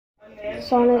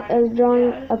Sonic as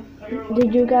drawing up.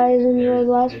 Did you guys enjoy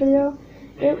the last video?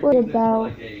 It was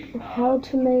about how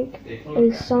to make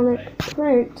a Sonic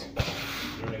print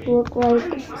look like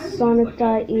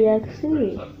Tails.exe.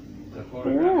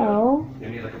 Well,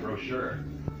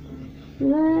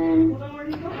 then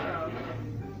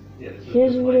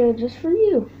here's a video just for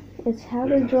you. It's how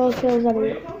to draw Tails out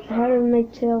of how to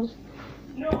make Tails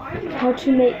look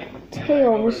like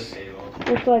Tails.exe.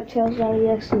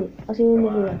 I'll see you in the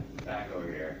video.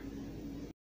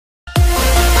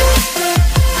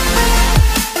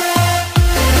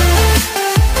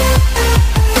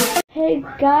 Hey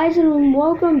guys, and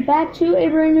welcome back to a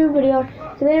brand new video.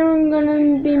 Today we're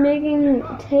going to be making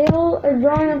a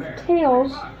drawing of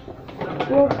Tails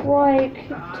look like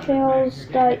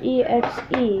Tails.exe.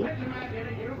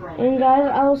 And guys,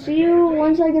 I will see you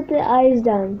once I get the eyes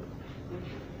done.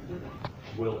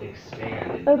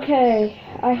 Okay,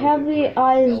 I have the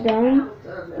eyes done.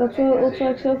 That's what it looks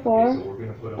like so far.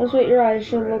 That's what your eyes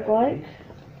should look like.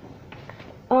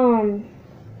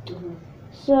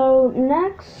 So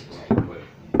next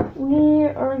we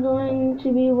are going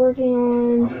to be working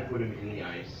on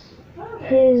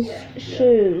his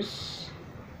shoes.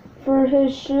 For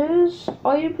his shoes,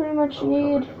 all you pretty much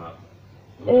need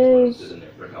is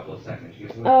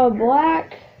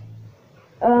black,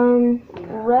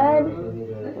 red,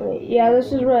 yeah,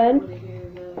 this is red,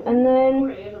 and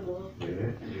then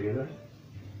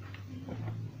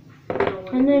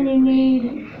you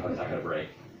need,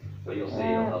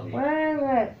 where is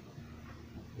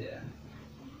it?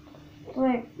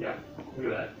 Wait. Yeah, look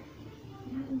at that.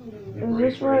 Is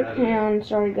this right? Hang on,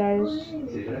 sorry guys.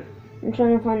 I'm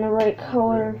trying to find the right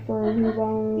color for who's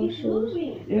on the shoes.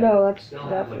 No, that's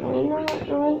definitely not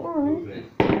the right one.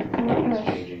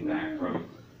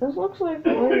 This looks like the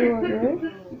regular, right?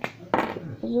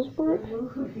 Does this work?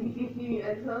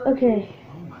 Okay.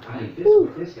 Whew,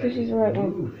 this is the right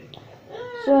one.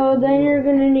 So then you're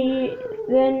gonna need,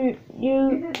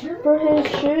 for his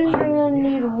shoes, you're gonna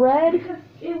need red,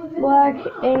 black,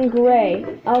 and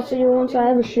gray. I'll see you once I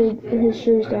have his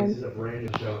shoes done.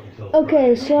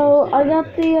 Okay, so I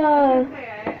got the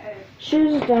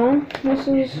shoes done. This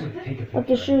is what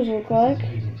the shoes look like.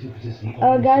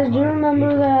 Guys, do you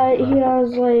remember that he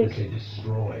has like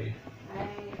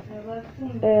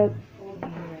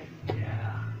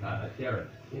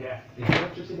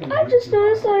I just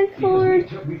noticed I colored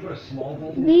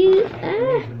these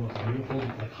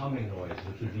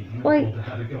like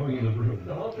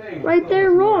right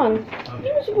there wrong.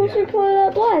 You were supposed to color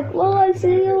that black. Well, I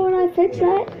see you when I fix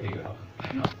that.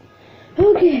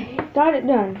 Okay, got it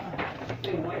done.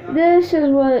 This is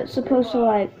what it's supposed to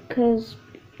like, cause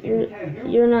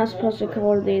you're not supposed to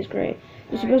color these gray.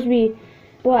 You're supposed to be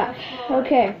black.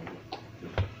 Okay.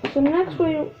 So next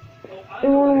we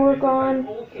want to work on.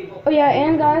 Oh yeah,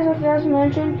 and guys, I forgot to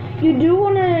mention, you do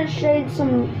want to shade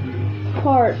some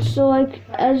parts. So like,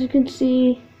 as you can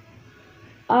see,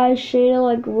 I shaded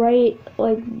like right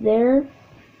like there.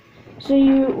 So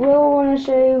you will want to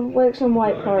shade like some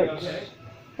white parts,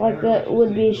 like that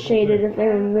would be shaded if they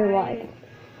were in real life.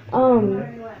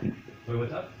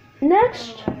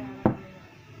 Next,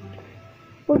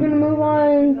 we're gonna move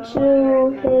on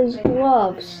to his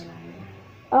gloves.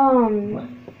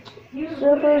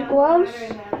 So for his gloves,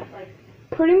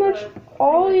 pretty much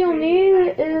all you'll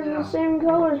need is the same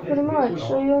colors, pretty much.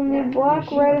 So you'll need black,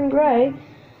 red, and gray.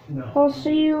 I'll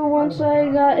see you once I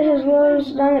got his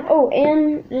gloves done. Oh,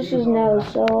 and just his nose.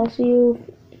 So I'll see you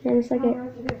in a second.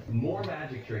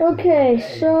 Okay,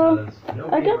 so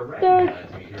I got the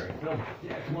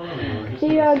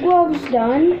gloves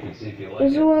done.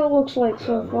 This is what it looks like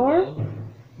so far.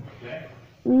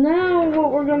 Now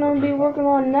what we're going to be working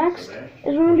on next is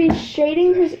we're going to be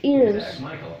shading his ears.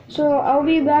 So I'll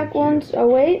be back once. Oh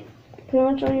wait, pretty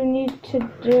much all you need to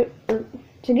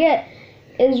get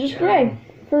is just gray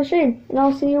for the shade, and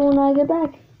I'll see you when I get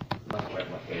back.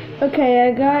 Okay,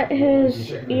 I got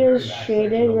his ears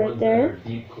shaded right there.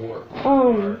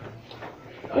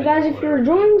 But guys, if you're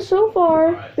enjoying so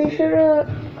far, be sure to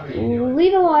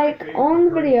leave a like on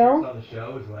the video,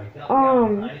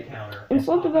 and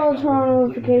select the bell to turn on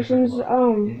notifications.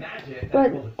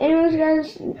 But anyways,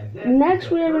 guys, next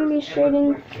we are going to be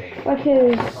shading like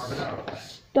his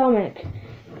stomach.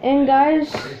 And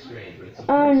guys,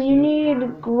 you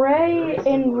need gray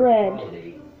and red,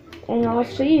 and I'll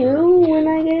see you when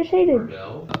I get it shaded.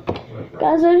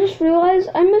 Guys, I just realized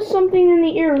I missed something in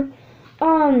the ear.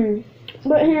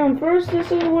 But hang on, first,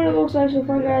 this is what it looks like so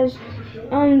far, guys.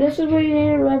 This is what you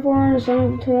need a red for, and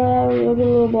something to you'll get a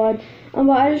little blood. But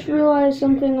I just realized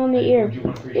something on the ear. You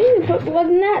can put blood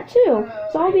in that too.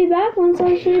 So I'll be back once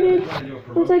I did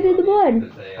the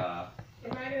blood.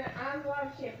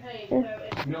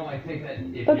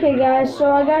 Okay, guys,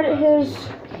 so I got his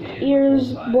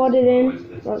ears blooded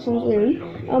in. That sounds weird.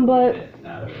 But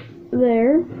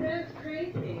there.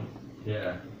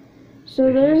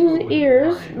 So there's his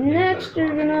ears. Next,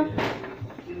 you're gonna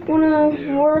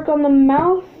work on the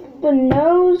mouth, the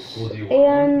nose,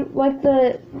 and like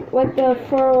the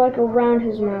fur like around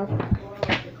his mouth.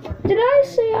 Did I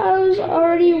say I was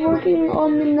already working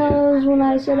on the nose when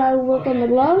I said I would work on the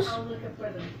gloves?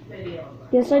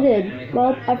 Yes, I did.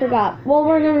 Well, I forgot. Well,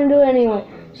 we're gonna do it anyway.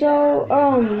 So,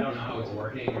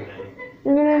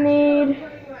 you're gonna need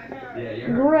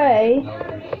gray,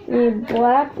 you need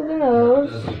black for the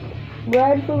nose,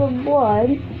 red for the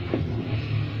blood,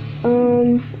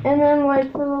 and then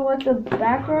like for the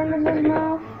background of his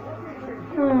mouth.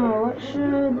 Oh, what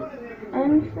should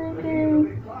I'm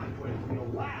thinking?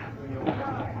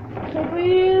 Could we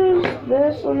use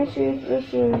this? Let me see if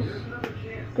this is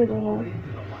good enough.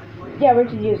 Yeah, we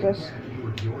could use this.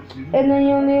 And then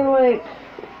you'll need like,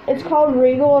 it's called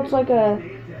Regal. It's like a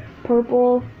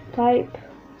purple type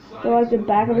for like the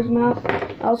back of his mouth.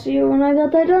 I'll see you when I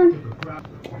got that done.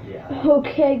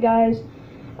 Okay, guys.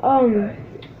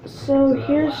 So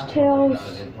here's Tails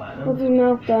with his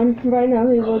mouth done. Right now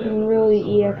he's looking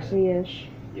really EXE-ish.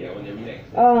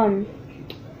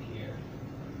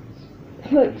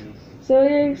 Look, so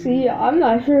EXE, I'm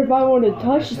not sure if I want to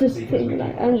touch this thing.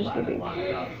 I'm just kidding.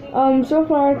 So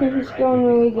far I think it's going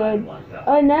really good.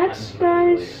 Next,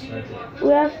 guys,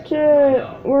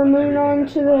 we're moving on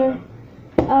to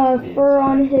the fur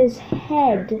on his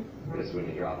head.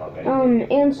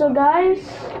 And so guys,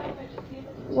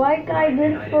 like I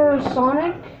did for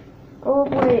Sonic, oh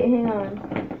wait, hang on.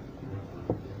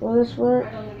 Will this work?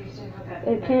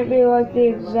 It can't be like the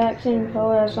exact same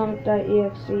color as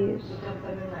Sonic.exe's.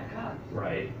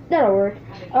 Right. That'll work.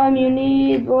 You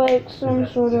need like some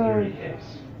sort of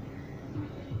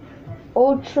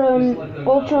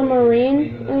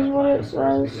ultramarine is what it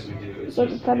says. It's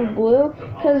like a kind of blue,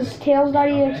 because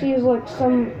Tails.exe is like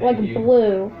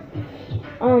blue.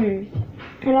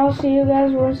 And I'll see you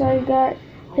guys once I got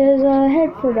his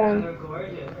head fur done.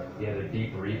 Yeah, the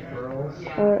deep reef curls.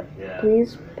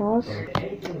 Please pause.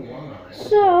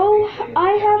 So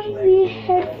I have the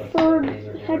head fur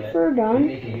done.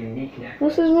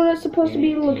 This is what it's supposed to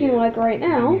be looking like right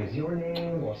now.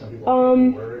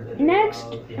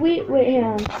 Next, wait, hang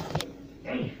on.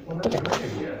 Okay.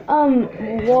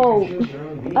 Whoa.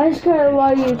 I just got a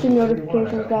lot of YouTube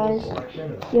notifications, guys.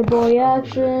 Your boy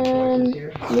Action,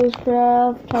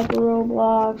 Loosecraft, Type of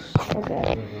Roblox.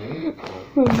 Okay.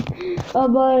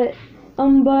 But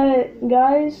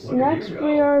guys, next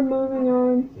we are moving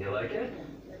on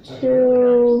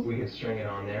to we can string it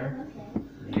on there.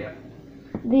 Yeah.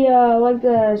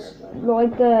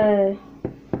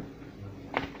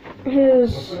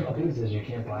 His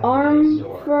arm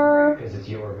fur, his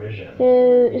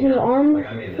arm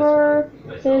fur,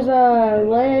 his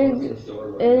legs,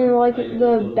 and like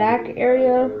the back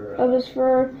area of his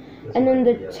fur, and then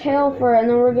the tail fur, and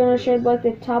then we're gonna shade like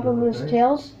the top of his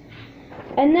tails,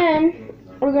 and then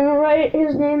we're gonna write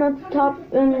his name at the top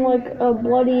in like a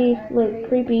bloody, like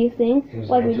creepy thing,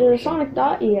 like we did with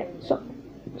Sonic.exe,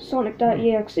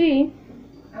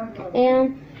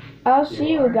 and I'll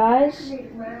see you guys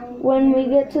when we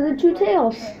get to the two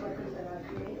tails.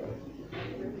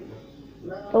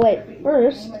 Oh wait,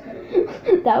 first,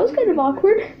 that was kind of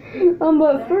awkward.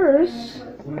 But first,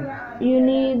 you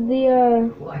need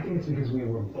the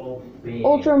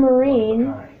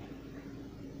ultramarine,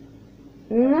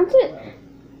 and that's it.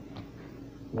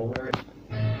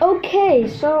 Okay,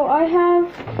 so I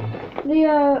have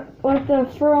the like the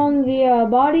fur on the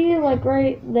body, like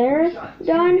right there,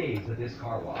 done.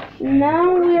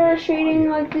 Now we are shading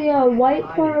like the white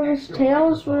part of his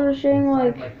tails. We're shading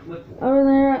like over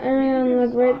there and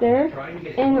like right there.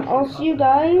 And I'll see you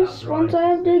guys once I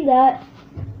have did that.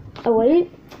 Oh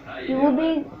wait, it will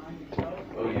be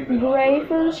gray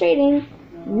for the shading.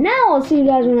 Now I'll see you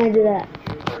guys when I do that.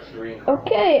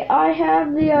 Okay, I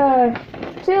have the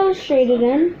tails shaded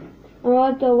in. I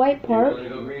like the white part.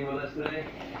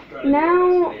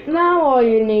 Now all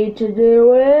you need to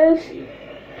do is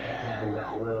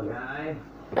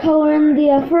color in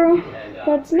the fur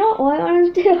that's not white on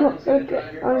his tail.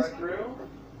 Okay, on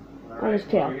his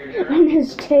tail. On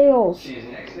his tails.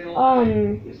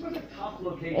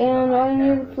 And all you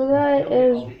need for that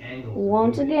is,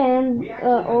 once again,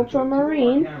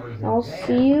 ultramarine. I'll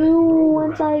see you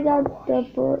once I got the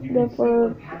fur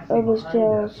of his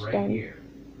tails done.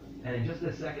 And in just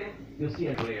a second, you'll see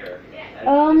a clear.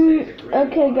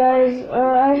 Okay guys,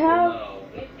 I have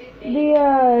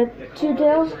the two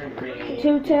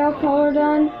tail color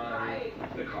done.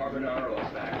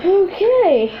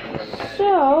 Okay,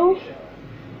 so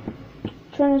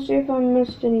trying to see if I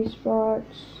missed any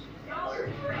spots.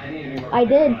 I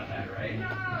did.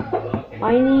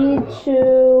 I need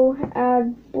to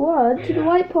add blood to the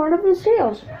white part of his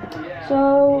tails.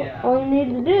 So all you need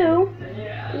to do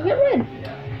is get red.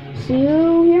 See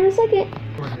you here in a second.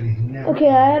 Okay,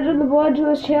 I added the blood to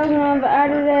his tails and I've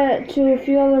added it to a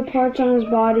few other parts on his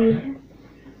body.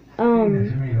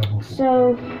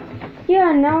 So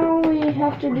yeah, now we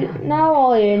have to do. Now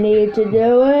all you need to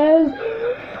do is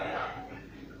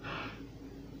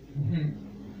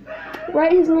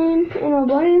write his name in a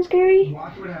bloody and scary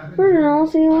version. I'll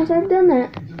see you once I've done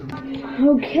that.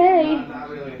 Okay,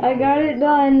 I got it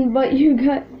done, but you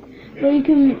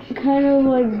can kind of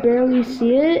like barely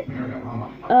see it.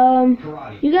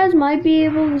 You guys might be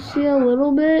able to see a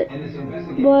little bit,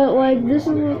 but like this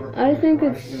is, I think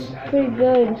it's pretty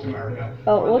good.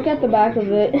 Oh, look at the back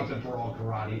of it.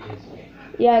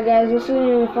 Yeah, guys, this is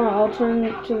in the front. I'll turn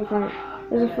it to the front.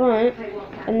 There's the front,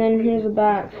 and then here's the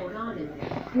back.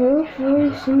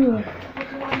 Very similar.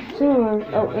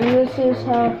 Oh, and this is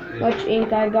how much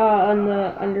ink I got on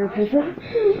the under paper.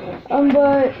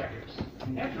 But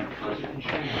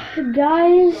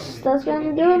guys, that's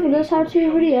gonna do it for this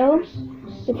how-to video.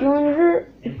 If you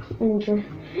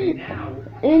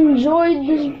enjoyed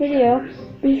this video,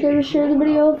 be sure to share the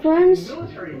video with friends.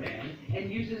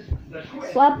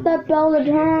 Slap that bell to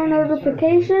turn on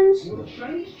notifications.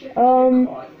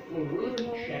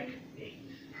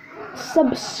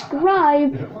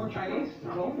 Subscribe.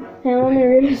 Hang on, let me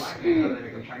read this.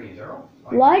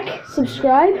 Like,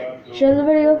 subscribe, share the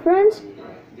video with friends.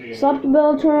 Slap the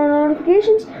bell, turn on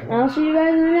notifications, and I'll see you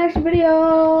guys in the next video.